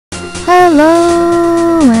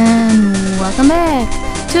Hello and welcome back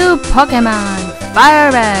to Pokemon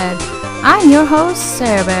FireRed. I'm your host,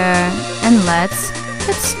 Sarah Bear, and let's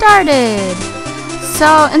get started.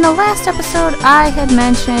 So in the last episode I had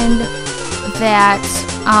mentioned that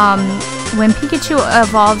when Pikachu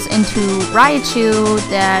evolves into Raichu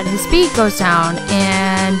that his speed goes down,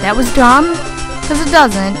 and that was dumb because it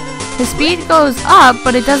doesn't. His speed goes up,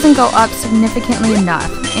 but it doesn't go up significantly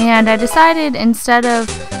enough, and I decided instead of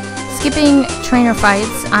skipping trainer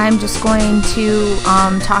fights, I'm just going to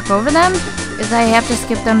talk over them. If I have to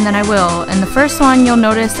skip them, then I will. And the first one, you'll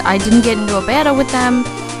notice I didn't get into a battle with them,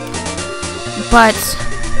 but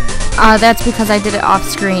that's because I did it off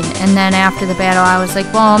screen. And then after the battle, I was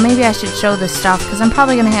like, well, maybe I should show this stuff because I'm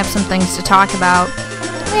probably going to have some things to talk about.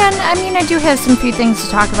 And I mean, I do have some few things to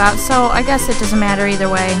talk about, so I guess it doesn't matter either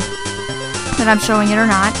way that I'm showing it or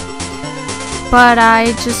not. But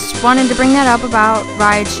I just wanted to bring that up about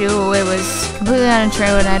Raichu. It was completely untrue,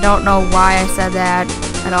 and I don't know why I said that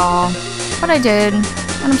at all. But I did,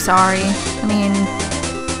 and I'm sorry. I mean,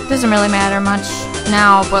 it doesn't really matter much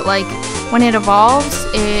now, but like, when it evolves,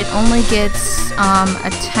 it only gets a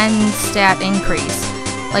 10 stat increase.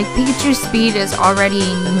 Like, Pikachu's speed is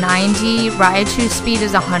already 90, Raichu's speed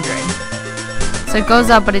is 100. So it goes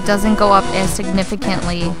up, but it doesn't go up as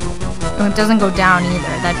significantly. It doesn't go down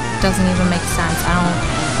either. That doesn't even make sense. I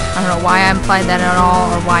don't know why I implied that at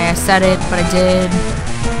all, or why I said it, but I did.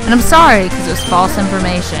 And I'm sorry, because it was false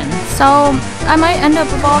information. So, I might end up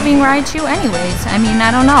evolving Raichu anyways. I mean,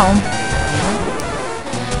 I don't know.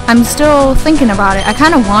 I'm still thinking about it. I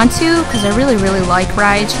kind of want to, because I really, really like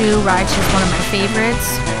Raichu. Raichu's one of my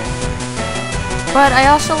favorites. But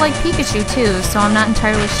I also like Pikachu too, so I'm not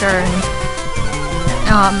entirely sure.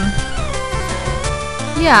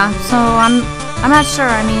 Yeah, so I'm not sure.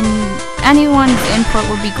 I mean, anyone's input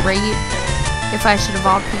would be great if I should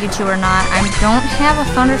evolve Pikachu or not. I don't have a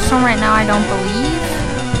Thunderstorm right now, I don't believe,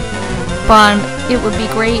 but it would be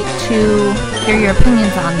great to hear your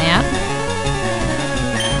opinions on that.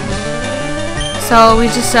 So we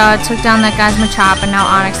just took down that guy's Machop, and now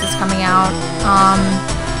Onix is coming out.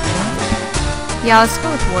 Yeah, let's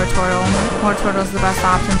go with Wartortle. Wartortle's the best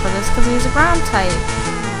option for this because he's a ground type.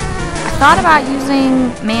 I thought about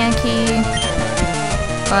using Mankey,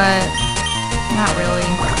 but not really.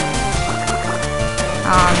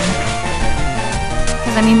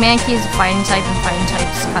 Because I mean, Mankey is a fighting type, and fighting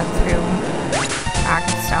types cut through rock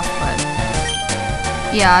and stuff, but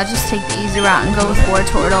yeah, I'll just take the easy route and go with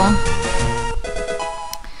Wartortle.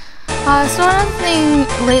 So another thing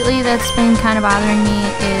lately that's been kind of bothering me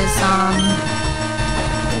is,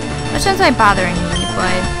 I shouldn't say bothering me,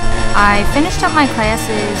 but I finished up my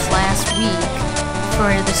classes last week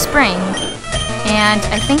for the spring, and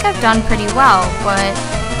I think I've done pretty well, but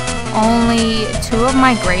only 2 of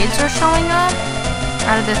my grades are showing up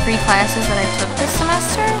out of the 3 classes that I took this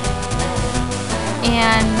semester,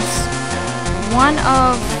 and one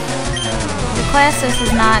of the classes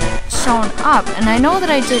has not shown up, and I know that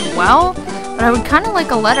I did well, but I would kind of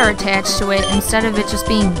like a letter attached to it instead of it just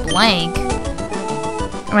being blank.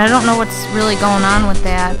 I mean, I don't know what's really going on with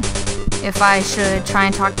that. If I should try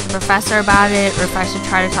and talk to the professor about it, or if I should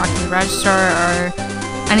try to talk to the registrar, or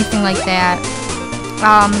anything like that.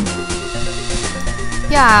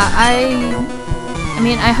 Yeah, I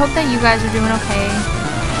mean, I hope that you guys are doing okay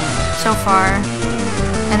so far,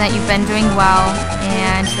 and that you've been doing well,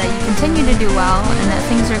 and that you continue to do well, and that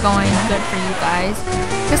things are going good for you guys.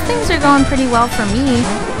 Because things are going pretty well for me.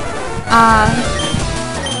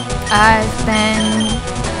 I've been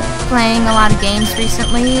playing a lot of games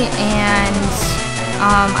recently, and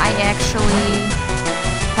I actually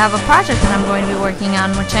have a project that I'm going to be working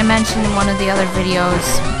on, which I mentioned in one of the other videos.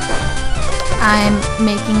 I'm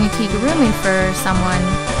making a Kigurumi for someone,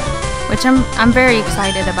 which I'm very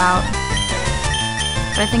excited about.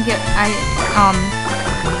 But I think it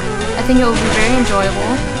will be very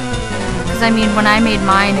enjoyable, because I mean, when I made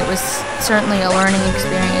mine, it was certainly a learning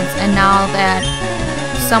experience, and now that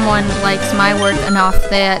someone likes my work enough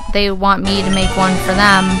that they want me to make one for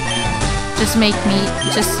them, it just makes me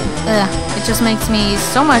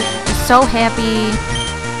so happy,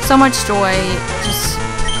 so much joy, just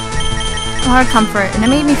a lot of comfort, and it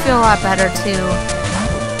made me feel a lot better too,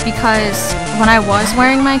 because when I was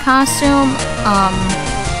wearing my costume,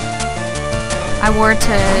 I wore it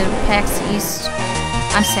to PAX East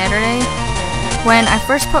on Saturday. When I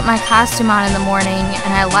first put my costume on in the morning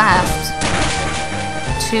and I left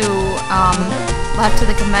to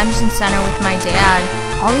the convention center with my dad,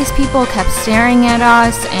 all these people kept staring at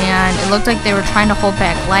us, and it looked like they were trying to hold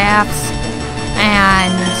back laughs,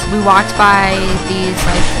 and we walked by these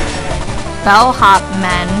like bellhop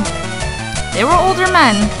men They were older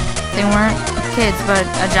men. They weren't kids, but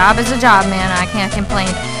a job is a job, man. I can't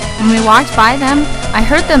complain. When we walked by them, I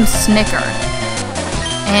heard them snicker.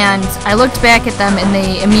 And I looked back at them and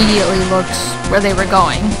they immediately looked where they were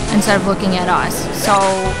going instead of looking at us. So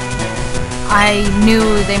I knew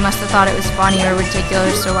they must have thought it was funny or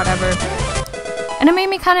ridiculous or whatever. And it made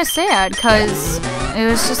me kind of sad because it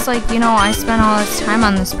was just like, you know, I spent all this time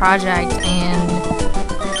on this project and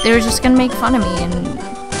they were just going to make fun of me. And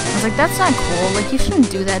I was like, that's not cool. Like, you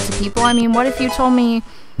shouldn't do that to people. I mean, what if you told me...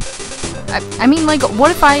 I mean, like, what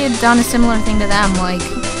if I had done a similar thing to them? Like,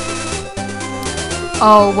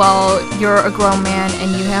 oh, well, you're a grown man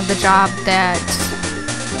and you have the job that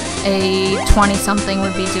a 20-something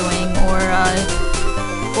would be doing, or a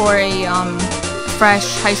fresh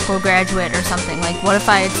high school graduate or something. Like, what if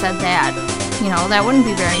I had said that? You know, that wouldn't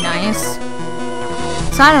be very nice.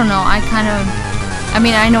 So I don't know, I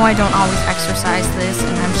mean, I know I don't always exercise this,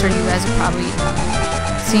 and I'm sure you guys have probably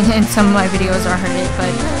seen it in some of my videos or heard it, but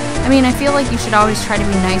I mean, I feel like you should always try to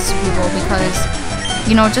be nice to people because,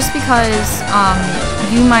 you know, just because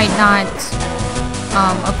you might not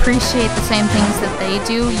appreciate the same things that they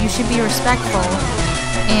do, you should be respectful.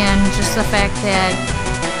 And just the fact that,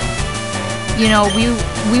 you know,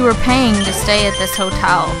 we were paying to stay at this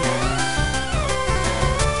hotel.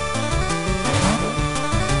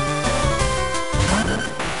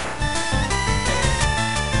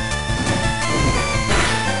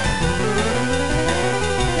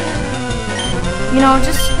 You know,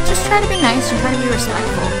 just try to be nice and try to be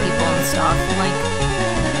respectful of people and stuff. Like,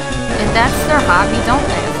 if that's their hobby, don't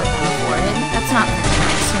laugh at them for it. That's not very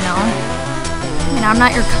nice, you know? I mean, I'm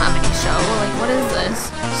not your comedy show. Like, what is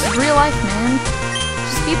this? This is real life, man.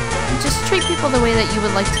 Just treat people the way that you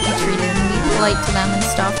would like to be treated and be polite to them and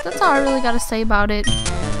stuff. That's all I really gotta say about it.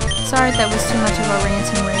 Sorry if that was too much of a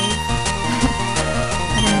rant and rave.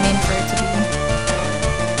 I didn't mean for it to be.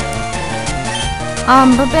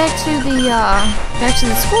 But back to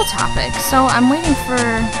the school topic. So I'm waiting for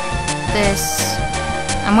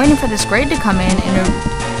this grade to come in, and it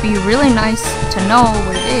would be really nice to know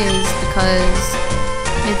what it is because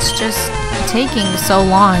it's just taking so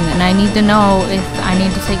long, and I need to know if I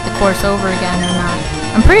need to take the course over again or not.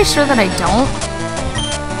 I'm pretty sure that I don't,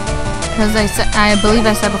 because I believe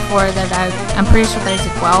I said before that I'm pretty sure that I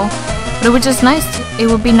did well, but it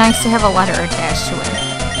would be nice to have a letter attached to it.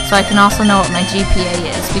 So I can also know what my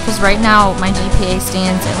GPA is, because right now my GPA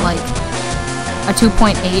stands at like a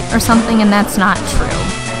 2.8 or something, and that's not true.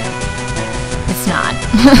 It's not.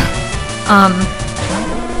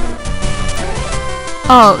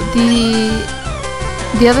 Oh,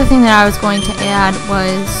 the other thing that I was going to add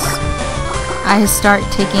was I start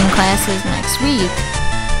taking classes next week,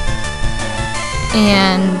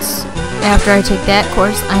 and after I take that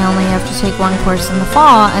course, I only have to take one course in the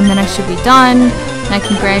fall, and then I should be done. I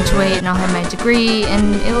can graduate and I'll have my degree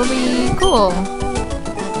and it'll be cool.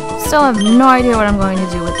 Still have no idea what I'm going to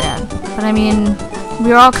do with that. But I mean,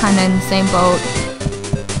 we're all kind of in the same boat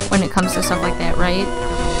when it comes to stuff like that, right?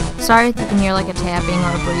 Sorry if you can hear like a tapping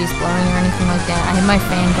or a breeze blowing or anything like that. I have my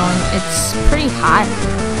fan going. It's pretty hot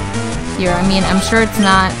here. I mean, I'm sure it's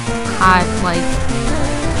not hot like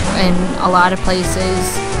in a lot of places,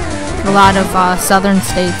 a lot of southern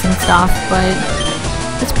states and stuff, but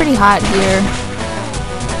it's pretty hot here.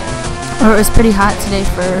 Or it was pretty hot today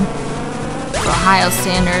for Ohio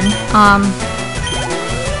standard.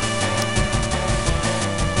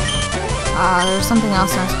 There was something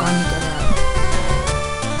else I was going to get at.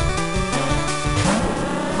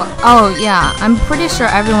 But, oh yeah, I'm pretty sure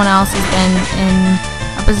everyone else has been in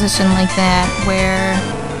a position like that where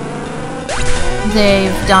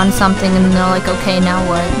they've done something and they're like, okay, now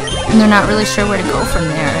what? And they're not really sure where to go from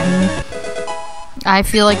there. And I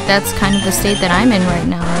feel like that's kind of the state that I'm in right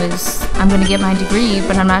now, is I'm going to get my degree,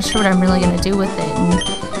 but I'm not sure what I'm really going to do with it.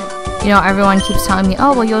 And, you know, everyone keeps telling me,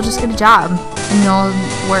 oh, well, you'll just get a job and you'll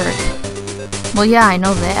work. Well, yeah, I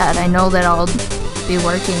know that. I know that I'll be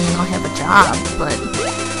working and I'll have a job, but,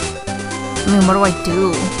 I mean, what do I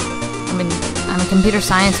do? I mean, I'm a computer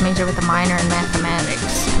science major with a minor in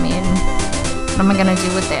mathematics. I mean, what am I going to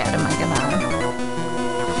do with that? Am I going to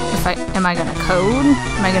code?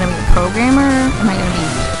 Am I gonna be a programmer? Am I gonna be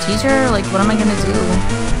a teacher? Like, what am I gonna do?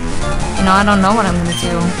 You know, I don't know what I'm gonna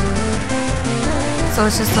do. So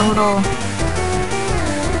it's just a little...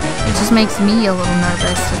 It just makes me a little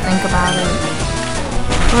nervous to think about it.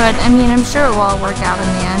 But, I mean, I'm sure it will all work out in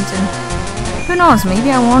the end, and who knows,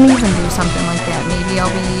 maybe I won't even do something like that. Maybe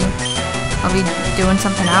I'll be doing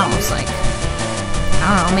something else, like, I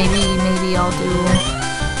don't know, maybe I'll do,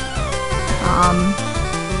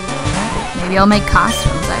 maybe I'll make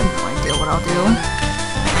costumes. I have no idea what I'll do.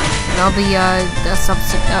 I'll be a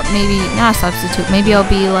substitute, maybe not a substitute, maybe I'll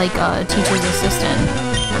be like a teacher's assistant.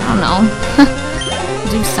 I don't know.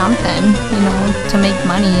 Do something, you know, to make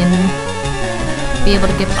money and be able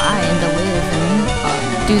to get by and to live and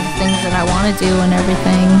do the things that I want to do and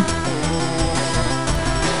everything.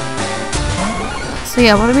 So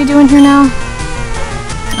yeah, what are we doing here now?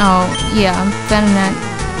 Oh, yeah, Venet.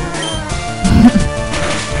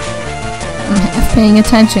 I'm half paying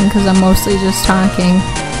attention because I'm mostly just talking.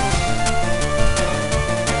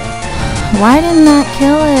 Why didn't that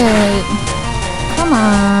kill it? Come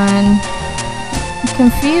on.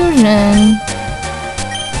 Confusion.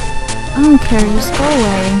 I don't care, just go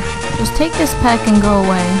away. Just take this peck and go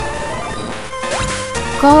away.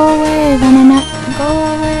 Go away, Venet. Go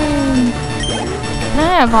away.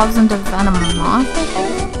 Venet evolves into Venomoth, I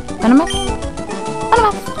think? Venomoth?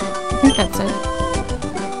 Venomoth! I think that's it.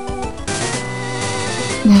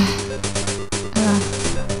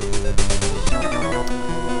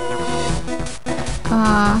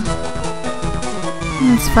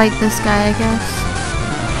 Let's fight this guy, I guess.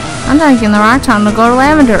 I'm taking the rock town to go to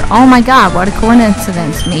Lavender. Oh my god, what a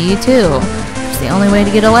coincidence. Me too. It's the only way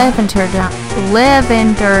to get to Lavender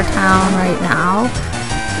Town right now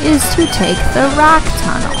is to take the rock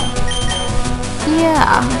tunnel.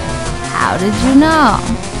 Yeah. How did you know?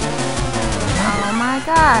 Oh my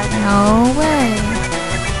god, no way.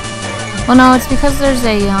 Well, no, it's because there's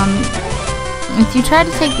a, if you try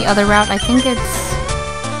to take the other route, I think it's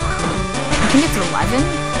 11.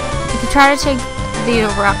 If you try to take the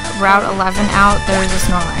Route 11 out, there's a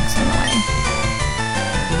Snorlax in the way.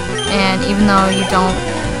 And even though you don't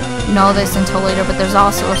know this until later, but there's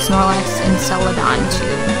also a Snorlax in Celadon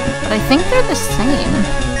too. But I think they're the same.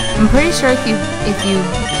 I'm pretty sure if you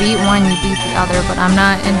beat one, you beat the other, but I'm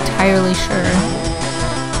not entirely sure.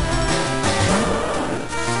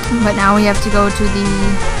 But now we have to go to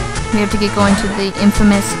get going to the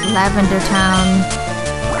infamous Lavender Town,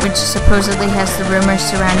 which supposedly has the rumors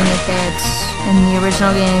surrounding it that in the original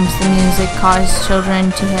games the music caused children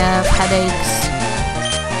to have headaches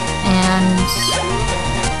and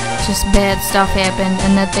just bad stuff happened,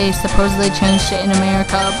 and that they supposedly changed it in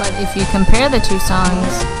America. But if you compare the two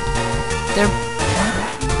songs, they're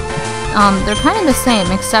kind of the same,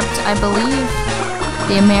 except I believe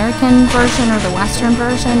the American version or the Western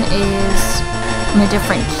version is in a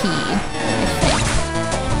different key, I think.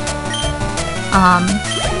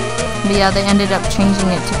 But yeah, they ended up changing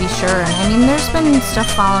it to be sure. And I mean, there's been stuff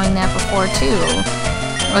following that before too.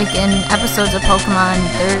 Like in episodes of Pokemon,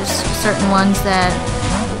 there's certain ones that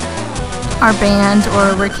are banned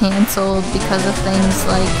or were cancelled because of things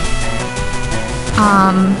like,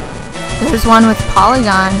 there's one with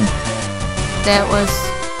Polygon that was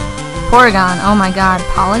Porygon. Oh my god,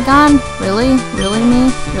 Polygon? Really? Really, me?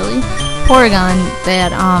 Really? Porygon that,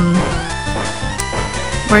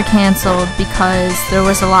 were cancelled because there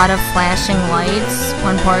was a lot of flashing lights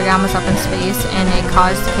when Porygon was up in space, and it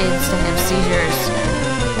caused kids to have seizures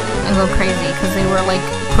and go crazy because they were like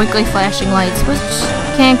quickly flashing lights, which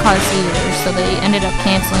can cause seizures, so they ended up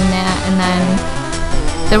canceling that. And then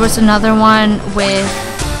there was another one with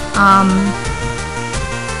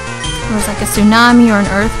it was like a tsunami or an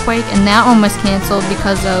earthquake, and that one was cancelled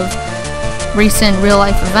because of recent real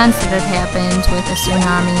life events that had happened with a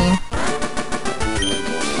tsunami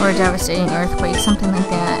or a devastating earthquake, something like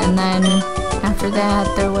that. And then after that,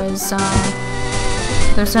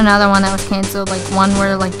 there's another one that was canceled, like one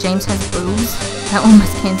where like James has boobs. That one was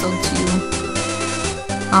canceled too.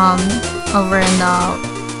 Over in the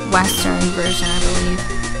Western version, I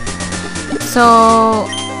believe. So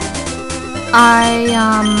I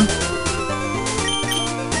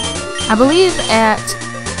believe at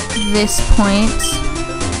this point,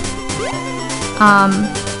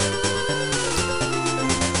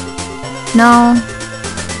 no,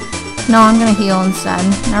 I'm gonna heal instead.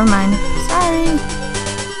 Never mind. Sorry.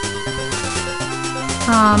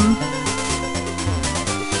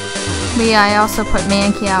 But yeah, I also put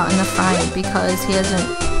Mankey out in the front because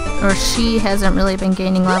she hasn't really been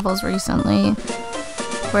gaining levels recently,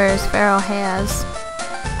 whereas Pharaoh has,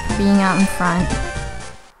 for being out in front.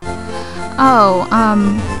 Oh,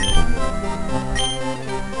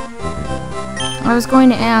 I was going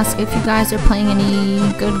to ask if you guys are playing any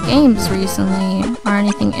good games recently or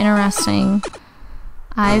anything interesting.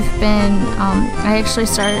 I've been, I actually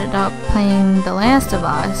started up playing The Last of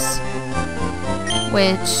Us,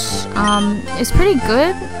 which, is pretty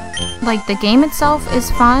good. Like, the game itself is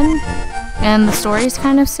fun, and the story is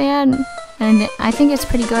kind of sad, and I think it's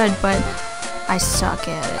pretty good, but I suck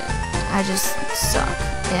at it. I just suck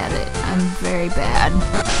at it. I'm very bad.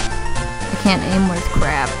 I can't aim worth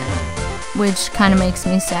crap. which kind of makes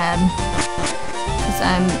me sad. Because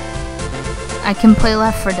I can play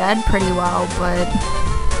Left 4 Dead pretty well, but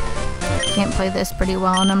I can't play this pretty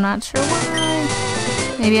well, and I'm not sure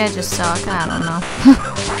why. Maybe I just suck, I don't know.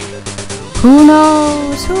 Who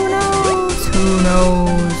knows? Who knows? Who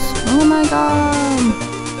knows? Oh my god.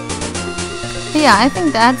 But yeah, I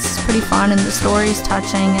think that's pretty fun, and the story's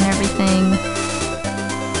touching and everything.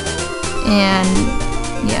 And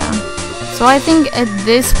yeah. So I think at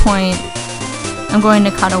this point, I'm going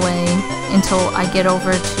to cut away until I get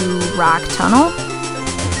over to Rock Tunnel.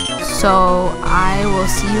 So I will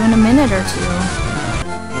see you in a minute or two.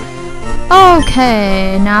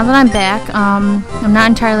 Okay, now that I'm back, I'm not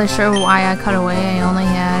entirely sure why I cut away. I only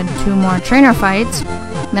had 2 more trainer fights.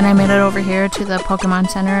 Then I made it over here to the Pokemon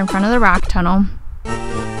Center in front of the Rock Tunnel.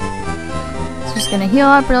 So just gonna heal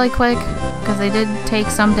up really quick, because they did take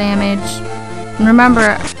some damage. And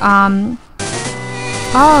remember,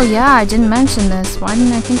 oh yeah, I didn't mention this. Why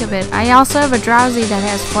didn't I think of it? I also have a Drowsy that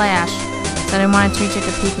has Flash, so I didn't want to change it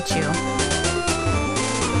to Pikachu.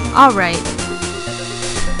 Alright.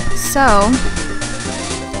 So,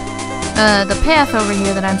 the path over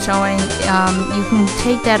here that I'm showing, you can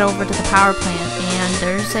take that over to the power plant, and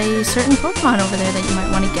there's a certain Pokemon over there that you might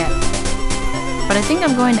want to get. But I think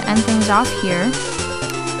I'm going to end things off here.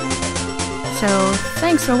 So,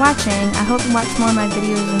 thanks for watching. I hope you watch more of my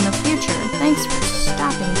videos in the future. Thanks for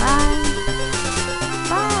stopping by.